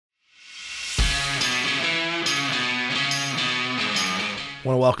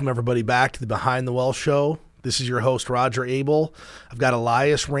Want to welcome everybody back to the Behind the Well show. This is your host, Roger Abel. I've got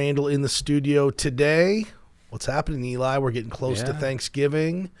Elias Randall in the studio today. What's happening, Eli? We're getting close to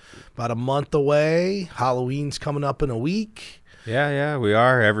Thanksgiving, about a month away. Halloween's coming up in a week. Yeah, we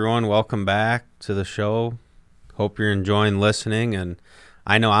are. Everyone, welcome back to the show. Hope you're enjoying listening, and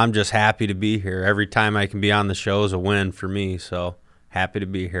I know I'm just happy to be here. Every time I can be on the show is a win for me, so happy to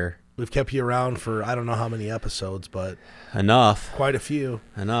be here. We've kept you around for I don't know how many episodes, but Enough. quite a few.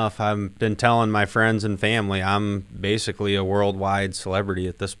 Enough. I've been telling my friends and family I'm basically a worldwide celebrity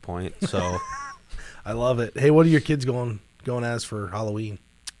at this point, so... I love it. Hey, what are your kids going as for Halloween?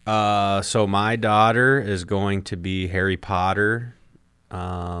 So my daughter is going to be Harry Potter,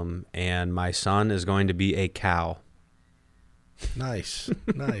 and my son is going to be a cow. Nice.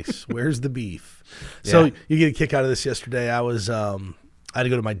 Where's the beef? So you get a kick out of this yesterday. I had to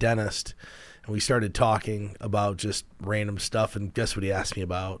go to my dentist, and we started talking about just random stuff, and guess what he asked me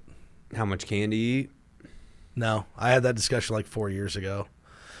about? How much candy you eat? No, I had that discussion like 4 years ago,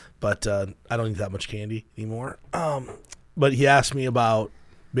 but I don't eat that much candy anymore. But he asked me about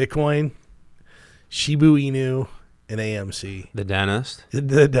Bitcoin, Shiba Inu, and AMC. The dentist?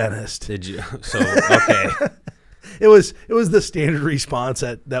 The dentist. Did you? So, okay. It was the standard response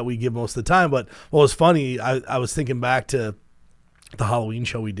that we give most of the time. But what was funny, I was thinking back to the Halloween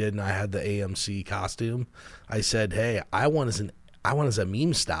show we did, and I had the AMC costume. I said, "Hey, I want as a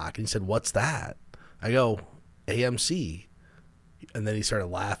meme stock." And he said, "What's that?" I go, "AMC." And then he started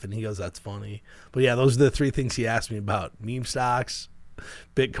laughing. He goes, "That's funny." But yeah, those are the three things he asked me about: meme stocks,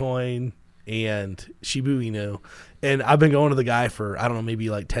 Bitcoin, and Shiba Inu. And I've been going to the guy for, I don't know, maybe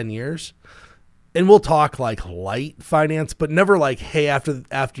like 10 years. And we'll talk like light finance, but never like, "Hey, after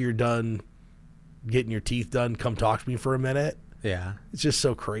you're done getting your teeth done, come talk to me for a minute." Yeah. It's just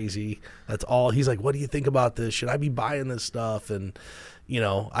so crazy. That's all. He's like, "What do you think about this? Should I be buying this stuff?" And,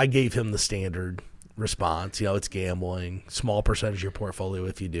 I gave him the standard response. It's gambling, small percentage of your portfolio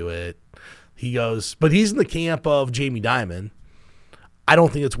if you do it. He goes, but he's in the camp of Jamie Dimon. I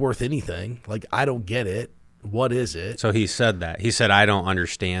don't think it's worth anything. Like, I don't get it. What is it? So he said that. He said, "I don't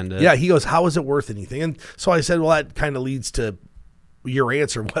understand it." Yeah, he goes, "How is it worth anything?" And so I said, well, that kind of leads to your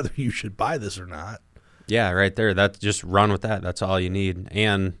answer, whether you should buy this or not. Yeah, right there. That's just run with that. That's all you need.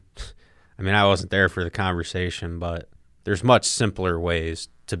 And I mean, I wasn't there for the conversation, but there's much simpler ways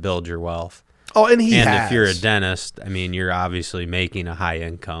to build your wealth. Oh, and if you're a dentist, I mean, you're obviously making a high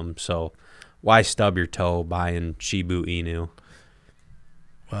income. So why stub your toe buying Shiba Inu?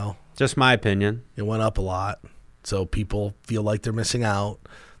 Well, just my opinion. It went up a lot, so people feel like they're missing out.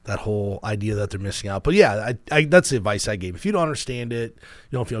 That whole idea that they're missing out. But yeah, I that's the advice I gave. If you don't understand it,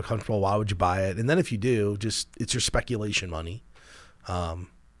 you don't feel comfortable, why would you buy it? And then if you do, it's your speculation money. And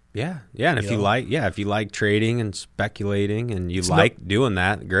if you like trading and speculating and you like doing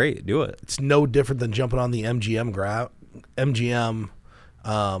that, great, do it. It's no different than jumping on the MGM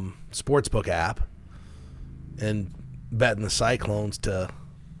sportsbook app and betting the Cyclones to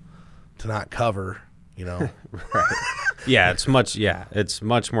not cover. Right. Yeah, it's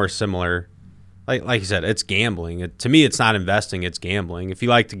much more similar. Like you said, it's gambling. To me, it's not investing, it's gambling. If you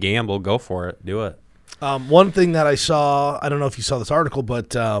like to gamble, go for it. Do it. One thing that I saw, I don't know if you saw this article, but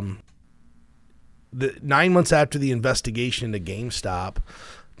the 9 months after the investigation into GameStop,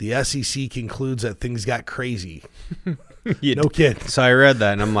 the SEC concludes that things got crazy. No kidding. So I read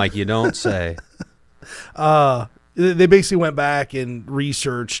that, and I'm like, you don't say. They basically went back and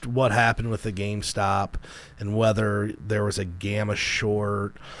researched what happened with the GameStop and whether there was a gamma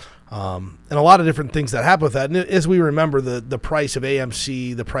short and a lot of different things that happened with that. And as we remember, the price of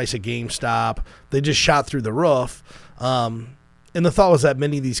AMC, the price of GameStop, they just shot through the roof. And the thought was that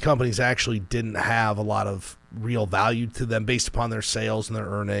many of these companies actually didn't have a lot of real value to them based upon their sales and their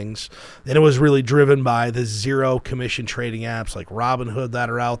earnings. And it was really driven by the zero commission trading apps like Robinhood that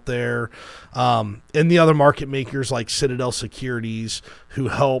are out there, and the other market makers like Citadel Securities who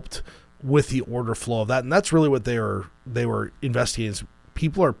helped with the order flow of that. And that's really what they were investigating is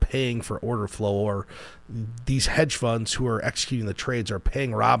people are paying for order flow, or these hedge funds who are executing the trades are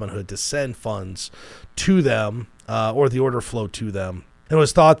paying Robinhood to send funds to them or the order flow to them. And it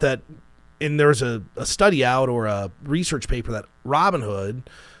was thought that, and there's a study out or a research paper that Robinhood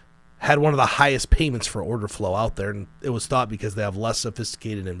had one of the highest payments for order flow out there. And it was thought because they have less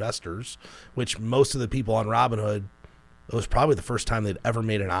sophisticated investors, which most of the people on Robinhood, it was probably the first time they'd ever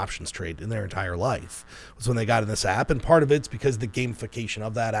made an options trade in their entire life was when they got in this app. And part of it's because of the gamification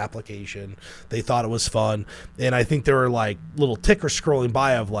of that application. They thought it was fun. And I think there were like little tickers scrolling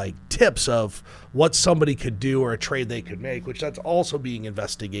by of like tips of what somebody could do or a trade they could make, which that's also being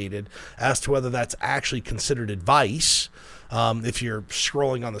investigated as to whether that's actually considered advice. if you're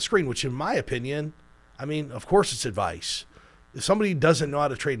scrolling on the screen, which in my opinion, I mean, of course it's advice. If somebody doesn't know how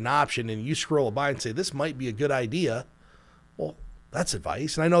to trade an option and you scroll by and say, this might be a good idea, well, that's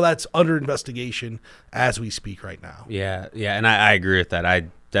advice. And I know that's under investigation as we speak right now. Yeah, and I agree with that. I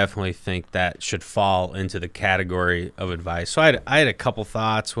definitely think that should fall into the category of advice. So I had a couple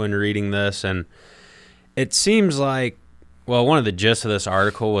thoughts when reading this, and it seems like, well, one of the gists of this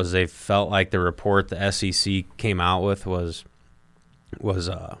article was they felt like the report the SEC came out with was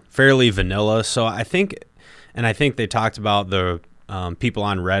fairly vanilla. So I think they talked about the people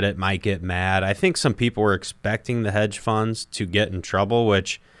on Reddit might get mad. I think some people were expecting the hedge funds to get in trouble,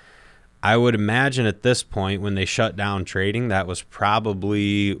 which I would imagine at this point when they shut down trading, that was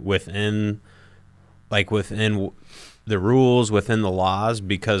probably within the rules, within the laws,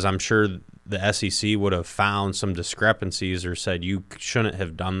 because I'm sure the SEC would have found some discrepancies or said you shouldn't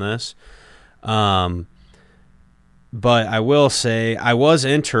have done this. But I will say I was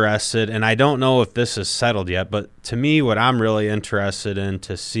interested, and I don't know if this is settled yet, but to me what I'm really interested in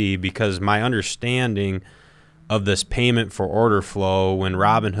to see, because my understanding of this payment for order flow when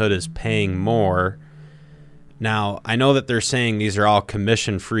Robinhood is paying more. Now, I know that they're saying these are all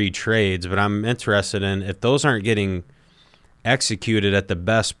commission-free trades, but I'm interested in if those aren't getting executed at the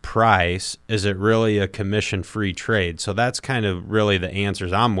best price, is it really a commission-free trade? So that's kind of really the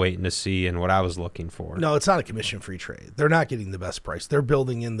answers I'm waiting to see and what I was looking for. No, it's not a commission-free trade. They're not getting the best price. They're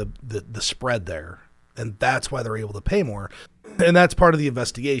building in the spread there, and that's why they're able to pay more. And that's part of the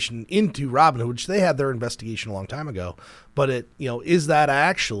investigation into Robinhood, which they had their investigation a long time ago. But should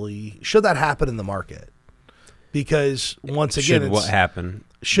that happen in the market? Because once again, what happened?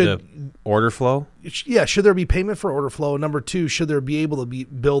 Should the order flow? Yeah, should there be payment for order flow? And number two, should there be able to be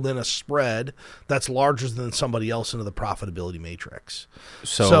build in a spread that's larger than somebody else into the profitability matrix?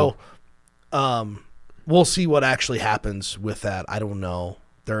 So we'll see what actually happens with that. I don't know.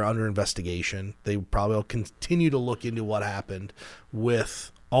 They're under investigation. They probably will continue to look into what happened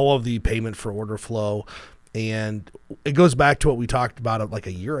with all of the payment for order flow. And it goes back to what we talked about like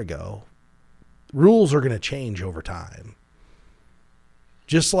a year ago. Rules are going to change over time.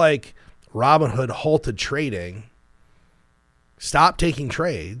 Just like Robinhood halted trading, stopped taking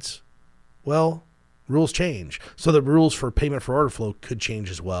trades, well, rules change. So the rules for payment for order flow could change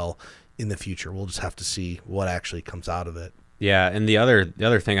as well in the future. We'll just have to see what actually comes out of it. Yeah, and the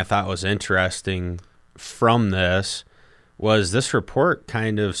other thing I thought was interesting from this was this report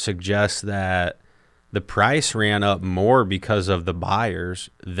kind of suggests that the price ran up more because of the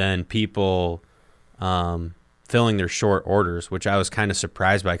buyers than people filling their short orders, which I was kind of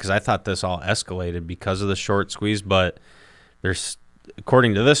surprised by because I thought this all escalated because of the short squeeze. But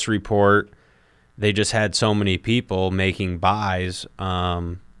according to this report, they just had so many people making buys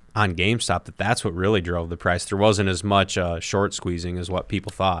on GameStop that's what really drove the price. There wasn't as much short squeezing as what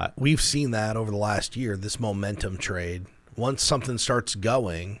people thought. We've seen that over the last year, this momentum trade. Once something starts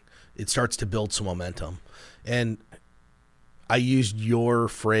going, it starts to build some momentum. And I used your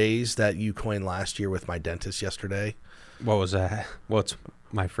phrase that you coined last year with my dentist yesterday. What was that? What's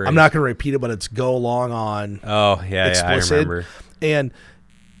my phrase? I'm not going to repeat it, but it's go long on. Oh, yeah, explicit. I remember. And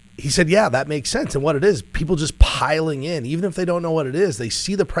he said, yeah, that makes sense. And what it is, people just piling in. Even if they don't know what it is, they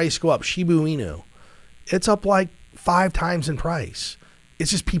see the price go up. Shiba Inu, it's up like 5 times in price. It's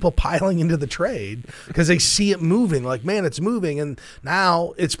just people piling into the trade because they see it moving. Like, man, it's moving. And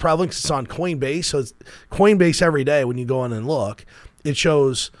now it's probably because it's on Coinbase. So it's Coinbase every day when you go in and look. It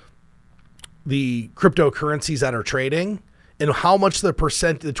shows the cryptocurrencies that are trading and how much the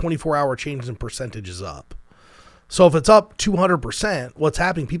 24-hour change in percentage is up. So if it's up 200%, what's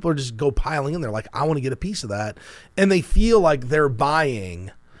happening? People are just go piling in there like, I want to get a piece of that. And they feel like they're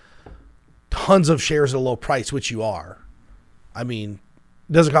buying tons of shares at a low price, which you are. I mean,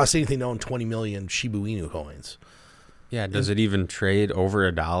 it doesn't cost anything to own 20 million Shiba Inu coins. Yeah, does it even trade over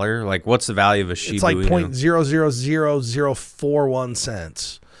 $1? Like, what's the value of a Shiba Inu? It's like 0.000041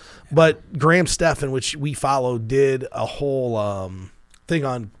 cents. But Graham Stephan, which we follow, did a whole thing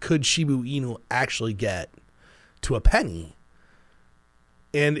on could Shiba Inu actually get to a penny.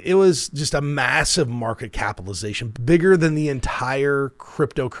 And it was just a massive market capitalization, bigger than the entire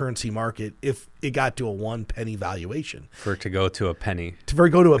cryptocurrency market if it got to a 1 penny valuation. For it to go to a penny. To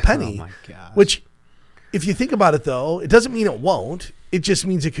go to a penny. Oh, my gosh. Which, if you think about it, though, it doesn't mean it won't. It just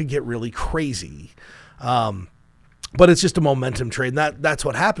means it could get really crazy. But it's just a momentum trade. And that's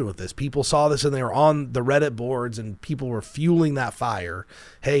what happened with this. People saw this and they were on the Reddit boards and people were fueling that fire.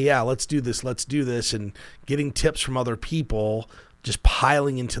 Hey, yeah, let's do this. And getting tips from other people, just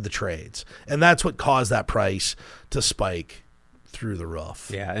piling into the trades. And that's what caused that price to spike through the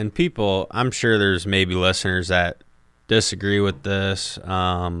roof. Yeah, and people, I'm sure there's maybe listeners that disagree with this.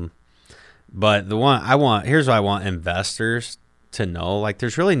 But here's what I want investors to know. Like,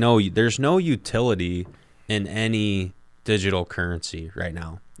 there's no utility in any digital currency right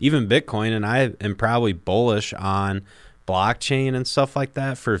now. Even Bitcoin, and I am probably bullish on blockchain and stuff like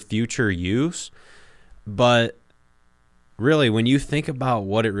that for future use. But really, when you think about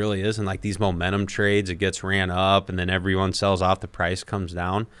what it really is, and like these momentum trades, it gets ran up and then everyone sells off, the price comes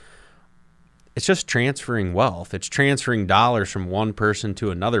down. It's just transferring wealth. It's transferring dollars from one person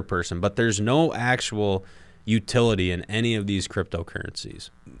to another person, but there's no actual utility in any of these cryptocurrencies.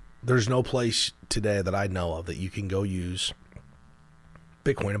 There's no place today that I know of that you can go use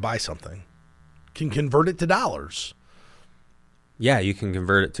Bitcoin to buy something. Can convert it to dollars. Yeah, you can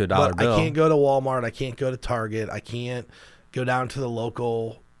convert it to a dollar bill. I can't go to Walmart. I can't go to Target. I can't go down to the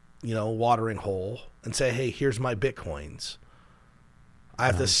local, watering hole and say, hey, here's my Bitcoins. I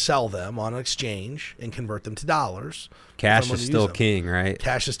have to sell them on an exchange and convert them to dollars. Cash is still king, right?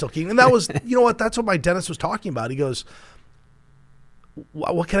 Cash is still king. And that was, what? That's what my dentist was talking about. He goes,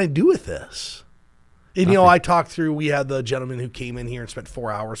 what can I do with this? And, I talked through, we had the gentleman who came in here and spent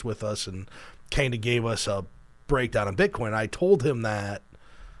 4 hours with us and kind of gave us a breakdown on Bitcoin. I told him that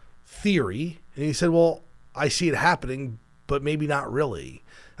theory, and he said, well, I see it happening, but maybe not really.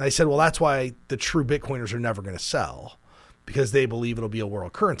 And I said, well, that's why the true Bitcoiners are never going to sell, because they believe it'll be a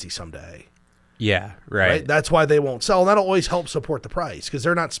world currency someday. Yeah, right. That's why they won't sell. And that'll always help support the price, because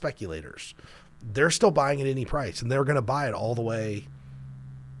they're not speculators. They're still buying at any price, and they're going to buy it all the way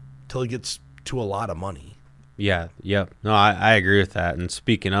till it gets to a lot of money. Yeah, yep. No, I agree with that. And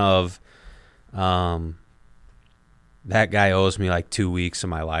speaking of, that guy owes me like 2 weeks of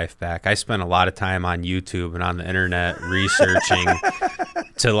my life back. I spent a lot of time on YouTube and on the internet researching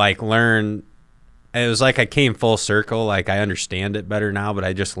to like learn. It was like I came full circle. Like, I understand it better now, but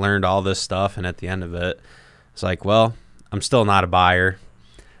I just learned all this stuff. And at the end of it, it's like, well, I'm still not a buyer,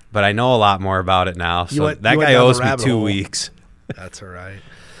 but I know a lot more about it now. So that guy owes me 2 weeks. That's all right.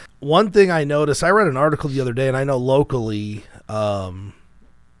 One thing I noticed, I read an article the other day, and I know locally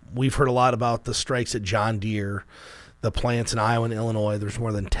we've heard a lot about the strikes at John Deere, the plants in Iowa and Illinois. There's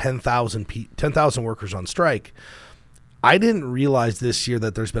more than 10,000 workers on strike. I didn't realize this year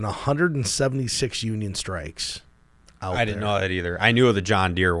that there's been 176 union strikes out there. I didn't know that either. I knew of the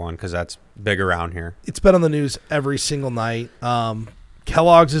John Deere one because that's big around here. It's been on the news every single night.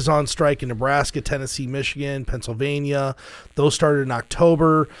 Kellogg's is on strike in Nebraska, Tennessee, Michigan, Pennsylvania. Those started in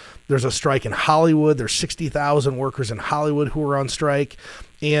October. There's a strike in Hollywood. There's 60,000 workers in Hollywood who are on strike.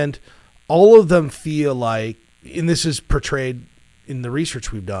 And all of them feel like, and this is portrayed in the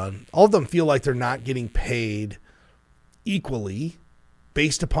research we've done, all of them feel like they're not getting paid equally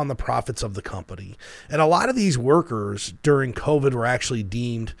based upon the profits of the company. And a lot of these workers during COVID were actually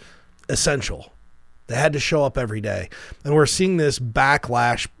deemed essential. They had to show up every day. And we're seeing this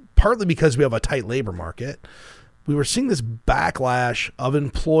backlash, partly because we have a tight labor market. We were seeing this backlash of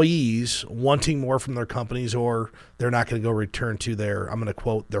employees wanting more from their companies, or they're not going to go return to their, I'm going to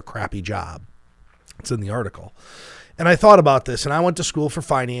quote, their crappy job. It's in the article. And I thought about this, and I went to school for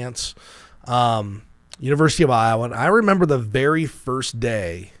finance, University of Iowa, and I remember the very first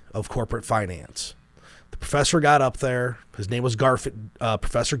day of corporate finance. The professor got up there. His name was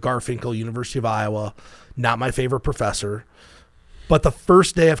Professor Garfinkel, University of Iowa. Not my favorite professor. But the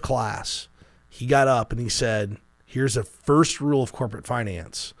first day of class, he got up and he said, here's the first rule of corporate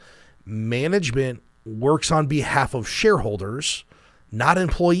finance. Management works on behalf of shareholders, not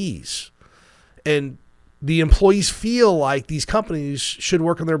employees. And the employees feel like these companies should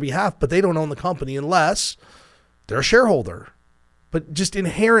work on their behalf, but they don't own the company unless they're a shareholder. But just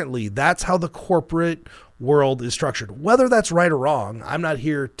inherently, that's how the corporate world is structured. Whether that's right or wrong, I'm not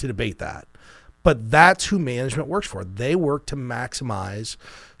here to debate that. But that's who management works for. They work to maximize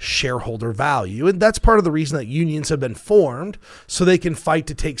shareholder value. And that's part of the reason that unions have been formed, so they can fight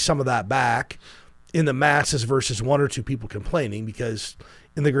to take some of that back in the masses versus one or two people complaining, because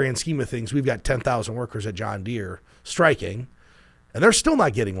in the grand scheme of things, we've got 10,000 workers at John Deere striking, and they're still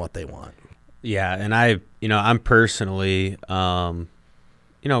not getting what they want. Yeah, and I'm personally, I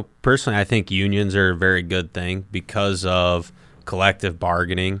think unions are a very good thing because of collective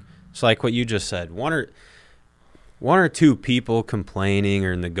bargaining. It's like what you just said. One or two people complaining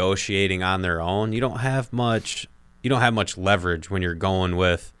or negotiating on their own, you don't have much leverage when you're going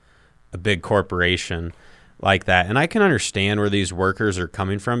with a big corporation like that. And I can understand where these workers are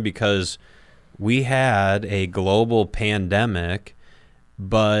coming from, because we had a global pandemic,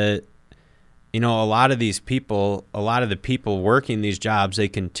 but a lot of the people working these jobs, they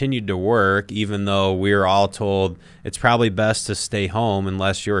continued to work even though we were all told it's probably best to stay home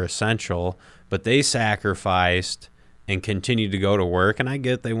unless you're essential. But they sacrificed and continue to go to work. And I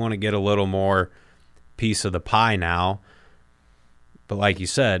get they want to get a little more piece of the pie now. But like you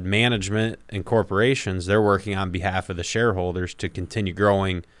said, management and corporations, they're working on behalf of the shareholders to continue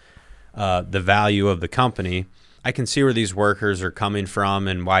growing the value of the company. I can see where these workers are coming from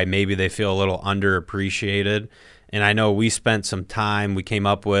and why maybe they feel a little underappreciated. And I know we spent some time, we came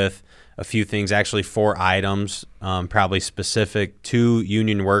up with a few things, actually 4 items, probably specific to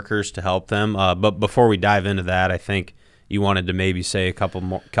union workers to help them. But before we dive into that, I think you wanted to maybe say a couple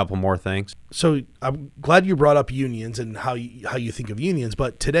more things. So I'm glad you brought up unions and how you think of unions.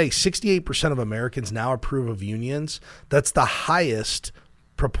 But today, 68% of Americans now approve of unions. That's the highest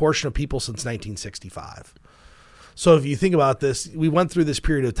proportion of people since 1965. So if you think about this, we went through this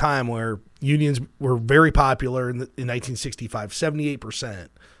period of time where unions were very popular in 1965. 78%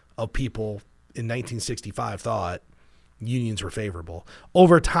 of people in 1965 thought unions were favorable.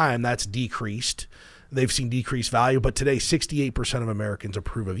 Over time, that's decreased. They've seen decreased value, but today 68% of Americans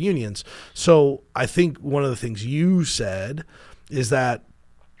approve of unions. So I think one of the things you said is that,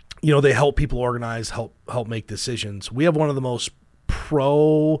 they help people organize, help make decisions. We have one of the most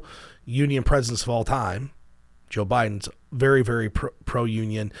pro-union presidents of all time. Joe Biden's very, very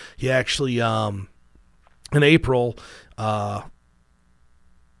pro-union. He actually, in April,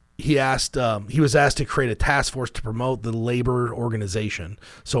 he was asked to create a task force to promote the labor organization,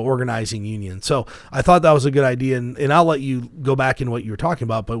 so organizing unions. So I thought that was a good idea, and I'll let you go back in what you were talking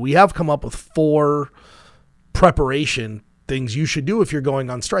about, but we have come up with 4 preparation things you should do if you're going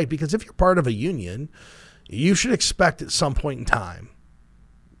on strike, because if you're part of a union, you should expect at some point in time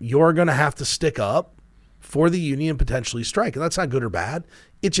you're going to have to stick up for the union, potentially strike. And that's not good or bad.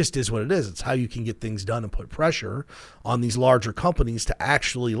 It just is what it is. It's how you can get things done and put pressure on these larger companies to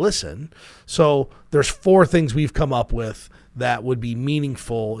actually listen. So there's 4 things we've come up with that would be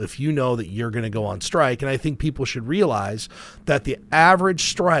meaningful if you know that you're going to go on strike. And I think people should realize that the average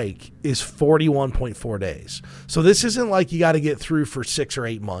strike is 41.4 days. So this isn't like you got to get through for 6 or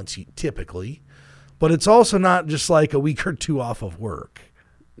 8 months typically, but it's also not just like a week or 2 off of work.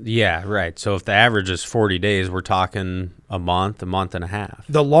 Yeah, right. So if the average is 40 days, we're talking a month and a half.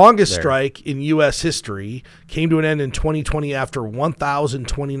 The longest strike in U.S. history came to an end in 2020 after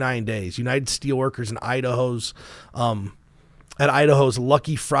 1,029 days. United Steelworkers in Idaho's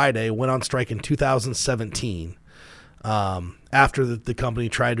Lucky Friday went on strike in 2017 after the company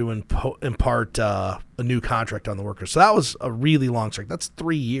tried to impart a new contract on the workers. So that was a really long strike. That's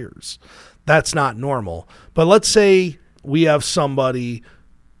 3 years. That's not normal. But let's say we have somebody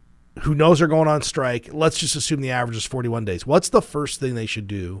who knows they're going on strike. Let's just assume the average is 41 days. What's the first thing they should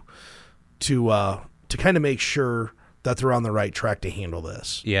do to kind of make sure that they're on the right track to handle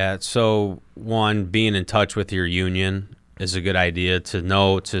this? Yeah, so one, being in touch with your union is a good idea to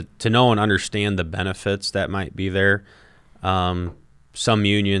know and understand the benefits that might be there. Some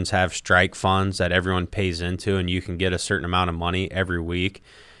unions have strike funds that everyone pays into, and you can get a certain amount of money every week.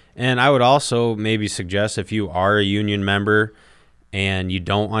 And I would also maybe suggest if you are a union member and you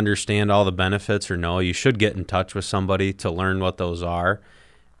don't understand all the benefits or know, you should get in touch with somebody to learn what those are.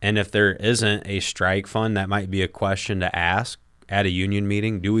 And if there isn't a strike fund, that might be a question to ask at a union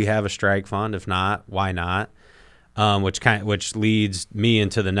meeting. Do we have a strike fund? If not, why not? Which leads me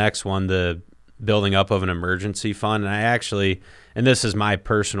into the next one, the building up of an emergency fund. And this is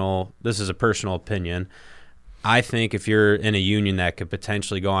a personal opinion. I think if you're in a union that could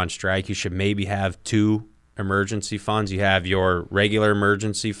potentially go on strike, you should maybe have 2 emergency funds. You have your regular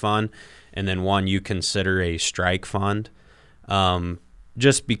emergency fund, and then one you consider a strike fund,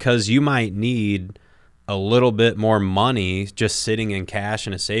 just because you might need a little bit more money just sitting in cash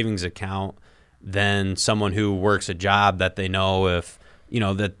in a savings account than someone who works a job that they know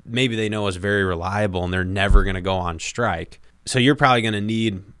that maybe they know is very reliable and they're never going to go on strike. So you're probably going to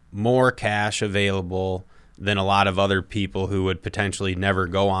need more cash available than a lot of other people who would potentially never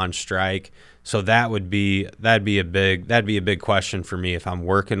go on strike. So that'd be a big question for me if I'm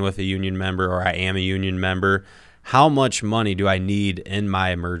working with a union member or I am a union member. How much money do I need in my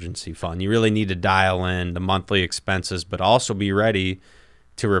emergency fund? You really need to dial in the monthly expenses, but also be ready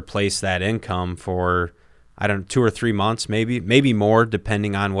to replace that income for 2 or 3 months, maybe more,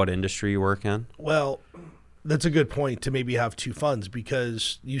 depending on what industry you work in. Well, that's a good point to maybe have 2 funds,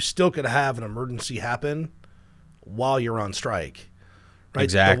 because you still could have an emergency happen while you're on strike. Right?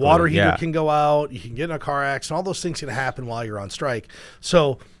 Exactly. The water heater can go out, you can get in a car accident, all those things can happen while you're on strike.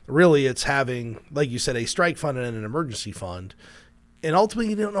 So really it's having, like you said, a strike fund and an emergency fund. And ultimately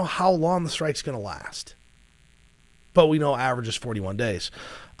you don't know how long the strike's going to last. But we know average is 41 days.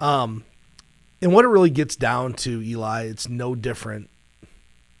 And what it really gets down to, Eli, it's no different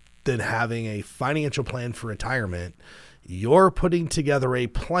than having a financial plan for retirement. You're putting together a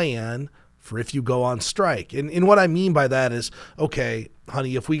plan for if you go on strike. And what I mean by that is, okay,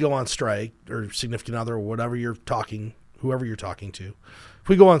 honey, if we go on strike, or significant other, or whoever you're talking to, if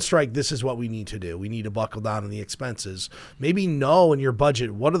we go on strike, this is what we need to do. We need to buckle down on the expenses. Maybe know in your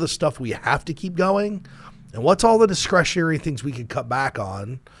budget, what are the stuff we have to keep going, and what's all the discretionary things we can cut back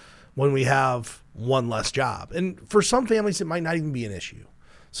on when we have one less job. And for some families, it might not even be an issue.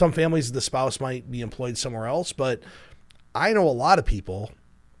 Some families, the spouse might be employed somewhere else, but I know a lot of people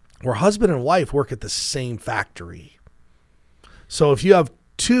where husband and wife work at the same factory. So if you have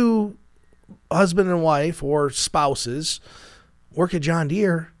two husband and wife or spouses work at John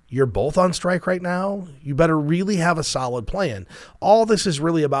Deere, you're both on strike right now, you better really have a solid plan. All this is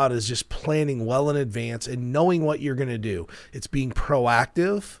really about is just planning well in advance and knowing what you're going to do. It's being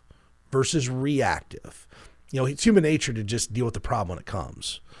proactive versus reactive. It's human nature to just deal with the problem when it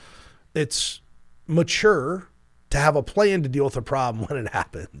comes. It's mature to have a plan to deal with a problem when it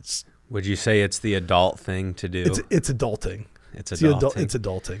happens. Would you say it's the adult thing to do? It's adulting. It's adulting. It's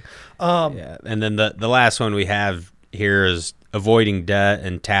adulting. Yeah. And then the last one we have here is avoiding debt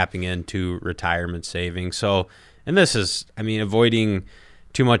and tapping into retirement savings. So, and this is, avoiding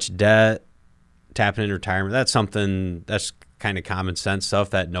too much debt, tapping into retirement, that's something that's kind of common sense stuff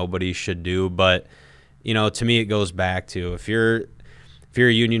that nobody should do. But, to me, it goes back to if you're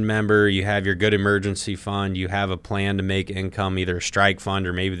a union member, you have your good emergency fund, you have a plan to make income, either a strike fund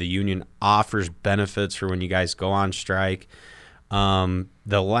or maybe the union offers benefits for when you guys go on strike. Your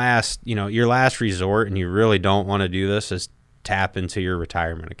last resort, and you really don't want to do this, is tap into your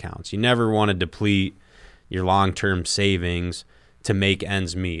retirement accounts. You never want to deplete your long-term savings to make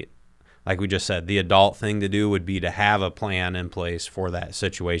ends meet. Like we just said, the adult thing to do would be to have a plan in place for that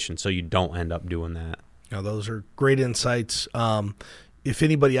situation so you don't end up doing that. Those are great insights. If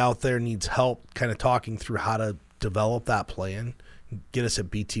anybody out there needs help kind of talking through how to develop that plan, get us at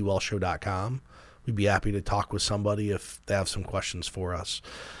btwellshow.com. We'd be happy to talk with somebody if they have some questions for us.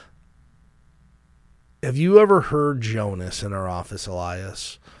 Have you ever heard Jonas in our office,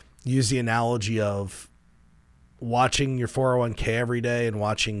 Elias, use the analogy of watching your 401k every day and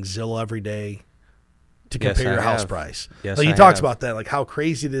watching Zillow every day to compare your house price? Yes, he talks about that, like how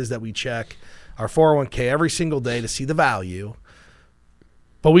crazy it is that we check our 401k every single day to see the value,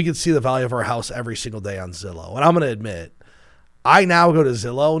 but we can see the value of our house every single day on Zillow. And I'm going to admit, I now go to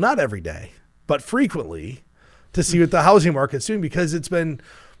Zillow, not every day, but frequently, to see what the housing market's doing, because the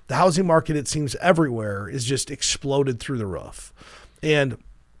housing market, it seems everywhere, is just exploded through the roof. And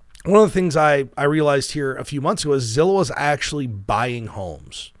one of the things I realized here a few months ago is Zillow was actually buying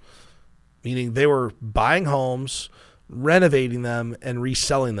homes, meaning they were buying homes, renovating them, and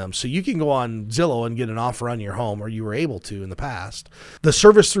reselling them. So you can go on Zillow and get an offer on your home, or you were able to in the past. The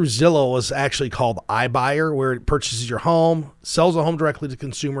service through Zillow was actually called iBuyer, where it purchases your home, sells a home directly to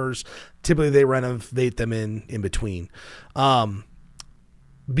consumers. Typically, they renovate them in between.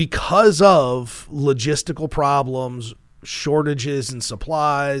 Because of logistical problems, shortages in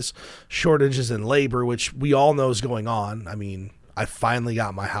supplies, shortages in labor, which we all know is going on. I finally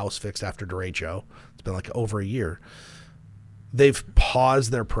got my house fixed after derecho. It's been like over a year. They've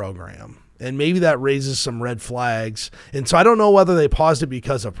paused their program, and maybe that raises some red flags. And so I don't know whether they paused it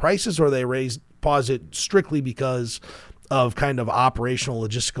because of prices or they paused it strictly because of kind of operational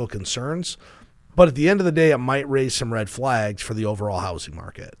logistical concerns. But at the end of the day, it might raise some red flags for the overall housing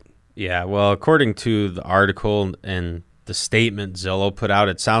market. Yeah, well, according to the article and the statement Zillow put out,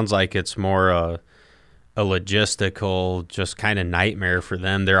 it sounds like it's more a logistical just kind of nightmare for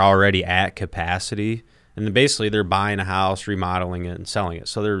them. They're already at capacity, and then basically they're buying a house, remodeling it, and selling it.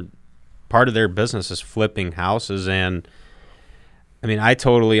 So part of their business is flipping houses. And I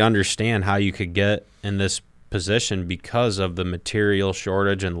totally understand how you could get in this position because of the material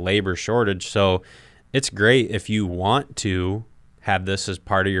shortage and labor shortage. So it's great if you want to have this as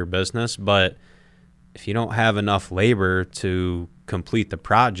part of your business, but if you don't have enough labor to complete the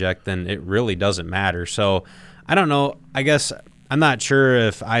project, then it really doesn't matter. So I don't know. I guess I'm not sure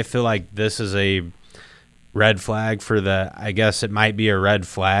if I feel like this is a red flag I guess it might be a red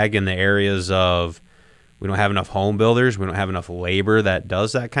flag in the areas of we don't have enough home builders. We don't have enough labor that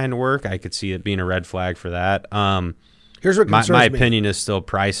does that kind of work. I could see it being a red flag for that. Here's what concerns my me. opinion is still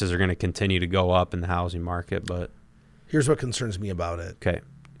prices are going to continue to go up in the housing market. But here's what concerns me about it. Okay.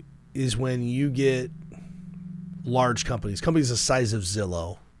 Is when you get large companies the size of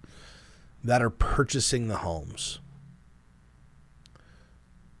Zillow, that are purchasing the homes.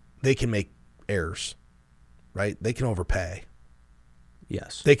 They can make errors, right? They can overpay.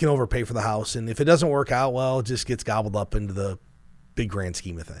 Yes. They can overpay for the house, and if it doesn't work out well, it just gets gobbled up into the big grand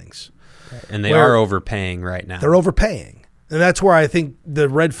scheme of things. And they are overpaying right now. They're overpaying. And that's where I think the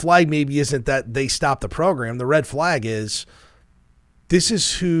red flag maybe isn't that they stop the program. The red flag is this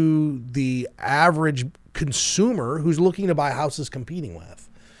is who the average consumer who's looking to buy a house is competing with,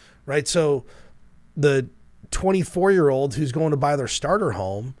 right? So the 24-year-old who's going to buy their starter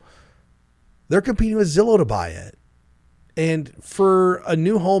home, they're competing with Zillow to buy it. And for a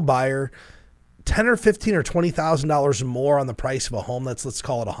new home buyer, $10 or $15 or $20,000 more on the price of a home that's, let's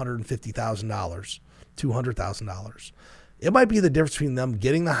call it $150,000, $200,000. It might be the difference between them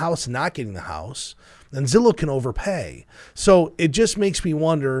getting the house and not getting the house, and Zillow can overpay. So it just makes me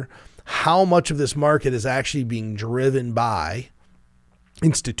wonder how much of this market is actually being driven by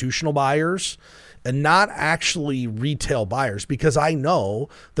institutional buyers and not actually retail buyers, because I know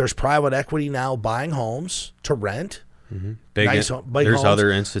there's private equity now buying homes to rent. Mm-hmm. There's homes.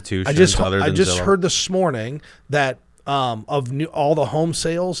 Other institutions I just Zillow. heard this morning that all the home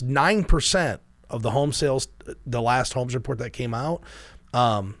sales, 9% of the home sales, the last homes report that came out,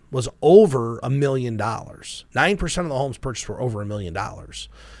 was over $1 million. 9% of the homes purchased were over $1 million. 9%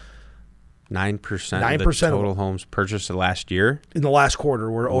 of the total homes purchased the last year? In the last quarter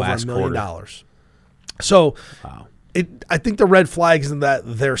were over $1 million. So wow. I think the red flag isn't that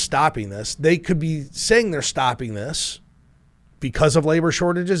they're stopping this. They could be saying they're stopping this because of labor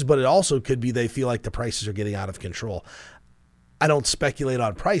shortages, but it also could be they feel like the prices are getting out of control. I don't speculate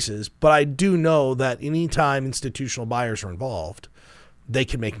on prices, but I do know that anytime institutional buyers are involved, they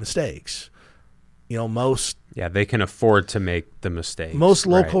can make mistakes. They can afford to make the mistakes. Most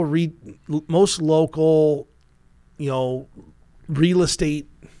local, real estate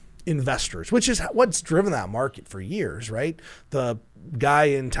investors, which is what's driven that market for years, right? The guy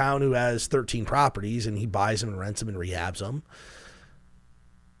in town who has 13 properties and he buys them and rents them and rehabs them.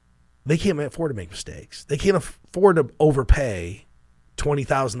 They can't afford to make mistakes. They can't afford to overpay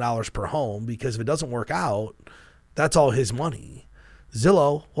 $20,000 per home, because if it doesn't work out, that's all his money.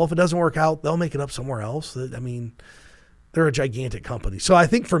 Zillow, well, if it doesn't work out, they'll make it up somewhere else. I mean, they're a gigantic company. So I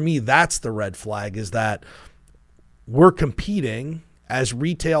think for me, that's the red flag, is that we're competing as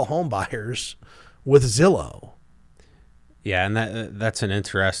retail home buyers with Zillow. Yeah, and that's an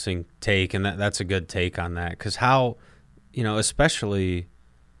interesting take, and that's a good take on that, because how, especially...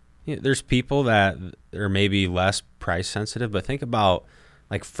 there's people that are maybe less price sensitive, but think about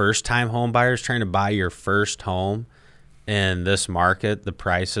like first-time home buyers trying to buy your first home in this market. The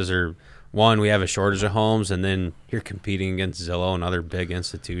prices are, we have a shortage of homes, and then you're competing against Zillow and other big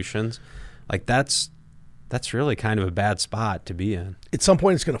institutions. Like that's really kind of a bad spot to be in. At some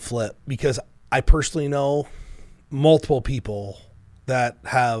point it's going to flip, because I personally know multiple people that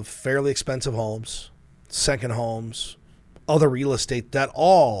have fairly expensive homes, second homes, other real estate, that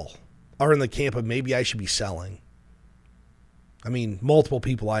all are in the camp of maybe I should be selling. I mean, multiple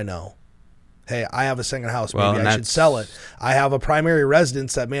people I know. Hey, I have a second house. Maybe I should sell it. I have a primary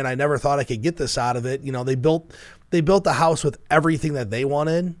residence that, man, I never thought I could get this out of it. They built the house with everything that they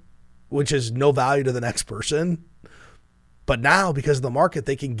wanted, which is no value to the next person. But now, because of the market,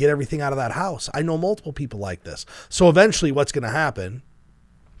 they can get everything out of that house. I know multiple people like this. So eventually what's going to happen,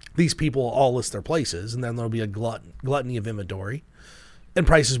 these people all list their places, and then there'll be a gluttony of inventory, and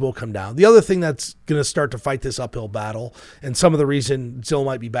prices will come down. The other thing that's going to start to fight this uphill battle, and some of the reason Zillow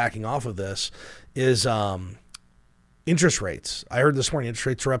might be backing off of this, is interest rates. I heard this morning interest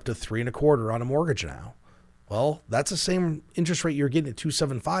rates are up to 3.25% on a mortgage now. Well, that's the same interest rate you were getting at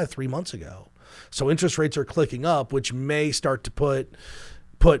 2.75 3 months ago. So interest rates are clicking up, which may start to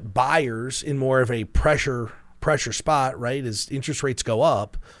put buyers in more of a pressure spot, right? As interest rates go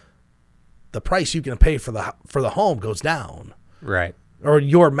up, the price you can pay for the home goes down. Right. Or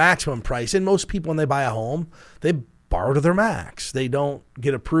your maximum price. And most people, when they buy a home, they borrow to their max. They don't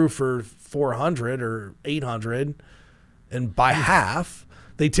get approved for $400 or $800 and buy half.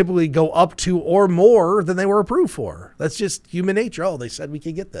 They typically go up to or more than they were approved for. That's just human nature. Oh, they said we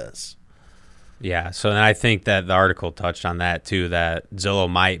could get this. Yeah, so I think that the article touched on that too, that Zillow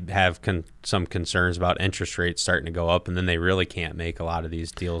might have some concerns about interest rates starting to go up, and then they really can't make a lot of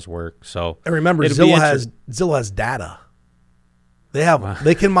these deals work. So, and remember, Zillow has data.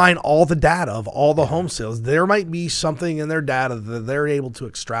 They can mine all the data of all the home sales. There might be something in their data that they're able to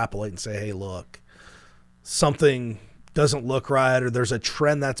extrapolate and say, hey, look, something doesn't look right, or there's a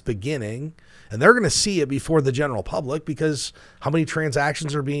trend that's beginning, and they're going to see it before the general public, because how many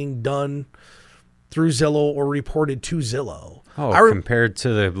transactions are being done through Zillow or reported to Zillow? Compared to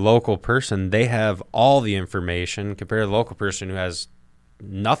the local person, they have all the information compared to the local person who has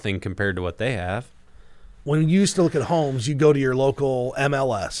nothing compared to what they have. when you used to look at homes, you go to your local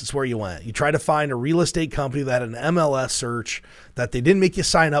MLS. It's where you went. You try to find a real estate company that had an MLS search that they didn't make you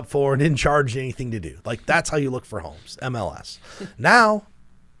sign up for and didn't charge you anything to do. Like, that's how you look for homes, MLS. Now,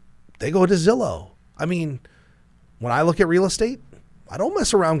 they go to Zillow. I mean, when I look at real estate, I don't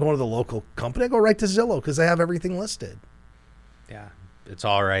mess around going to the local company. I go right to Zillow because they have everything listed. Yeah, it's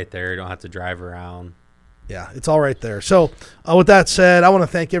all right there. You don't have to drive around. Yeah, it's all right there. So with that said, I want to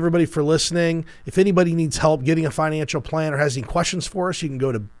thank everybody for listening. If anybody needs help getting a financial plan or has any questions for us, you can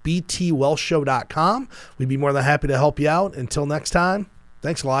go to btwealthshow.com. We'd be more than happy to help you out. Until next time,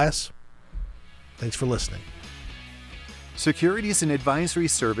 thanks, Elias. Thanks for listening. Securities and advisory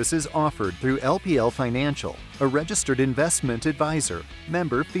services offered through LPL Financial, a registered investment advisor,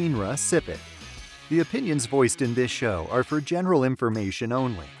 member FINRA SIPC. The opinions voiced in this show are for general information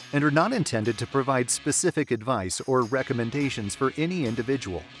only and are not intended to provide specific advice or recommendations for any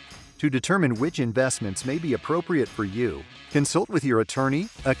individual. To determine which investments may be appropriate for you, consult with your attorney,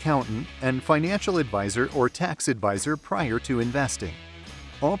 accountant, and financial advisor or tax advisor prior to investing.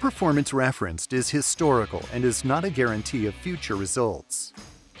 All performance referenced is historical and is not a guarantee of future results.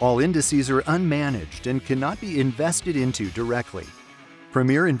 All indices are unmanaged and cannot be invested into directly.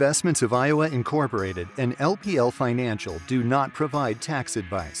 Premier Investments of Iowa Incorporated and LPL Financial do not provide tax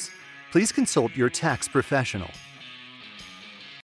advice. Please consult your tax professional.